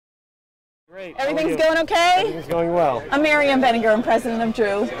Great. Everything's going okay? Everything's going well. I'm MaryAnn Baenninger. I'm president of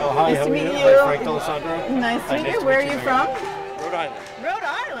Drew. Oh, hi. Nice to meet you. Hi, Frank D'Alessandro. Nice to meet you. Where are you from? Rhode Island. Rhode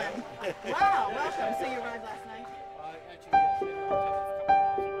Island. Wow, welcome. So you arrived last night? Actually, yes.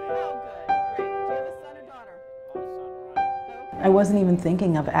 Oh, good. Great. Do you have a son or daughter? I wasn't even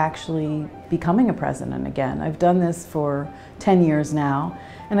thinking of actually becoming a president again. I've done this for 10 years now,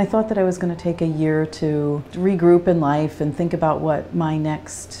 and I thought that I was going to take a year to regroup in life and think about what my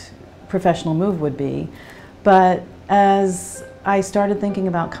next professional move would be. But as I started thinking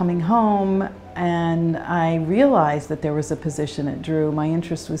about coming home and I realized that there was a position at Drew, my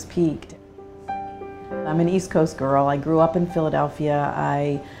interest was piqued. I'm an East Coast girl. I grew up in Philadelphia.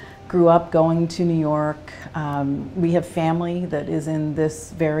 I grew up going to New York. We have family that is in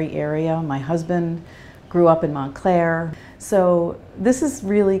this very area. My husband grew up in Montclair. So this is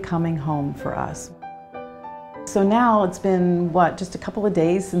really coming home for us. So now it's been, just a couple of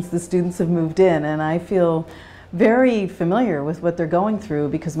days since the students have moved in, and I feel very familiar with what they're going through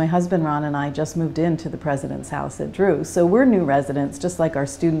because my husband Ron and I just moved into the president's house at Drew. So we're new residents, just like our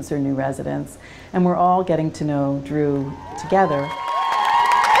students are new residents, and we're all getting to know Drew together.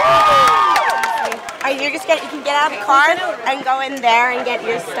 You can get out of the car and go in there and get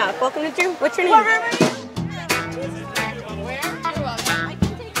your stuff. Welcome to Drew. What's your name?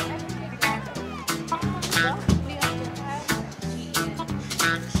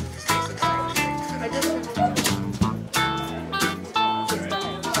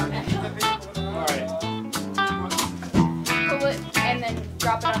 And then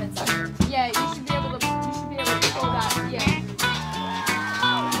drop it on its side. Yeah, you should be able to pull that. Yeah.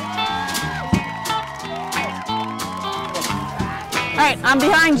 All right, I'm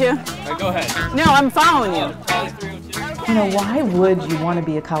behind you. All right, go ahead. No, I'm following you. You know, why would you want to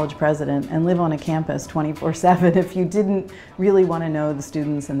be a college president and live on a campus 24/7 if you didn't really want to know the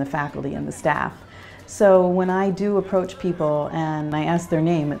students and the faculty and the staff? So when I do approach people and I ask their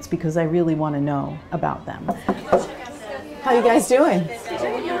name, it's because I really want to know about them. How you guys doing?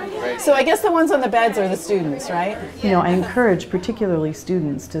 So I guess the ones on the beds are the students, right? You know, I encourage particularly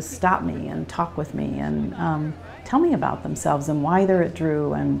students to stop me and talk with me and tell me about themselves and why they're at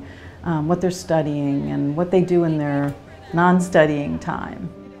Drew and what they're studying and what they do in their non-studying time.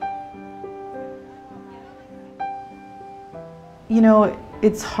 You know,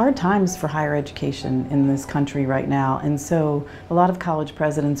 it's hard times for higher education in this country right now, and so a lot of college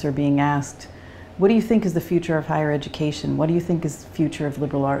presidents are being asked, what do you think is the future of higher education? What do you think is the future of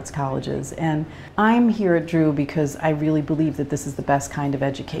liberal arts colleges? And I'm here at Drew because I really believe that this is the best kind of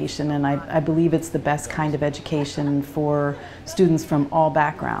education, and I believe it's the best kind of education for students from all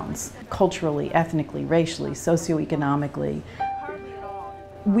backgrounds, culturally, ethnically, racially, socioeconomically.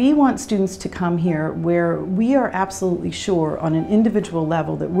 We want students to come here where we are absolutely sure on an individual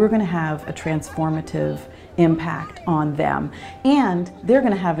level that we're going to have a transformative impact on them, and they're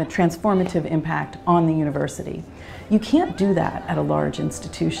going to have a transformative impact on the university. You can't do that at a large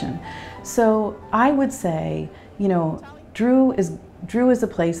institution. So I would say, you know, Drew is a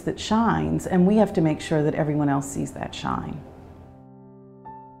place that shines, and we have to make sure that everyone else sees that shine.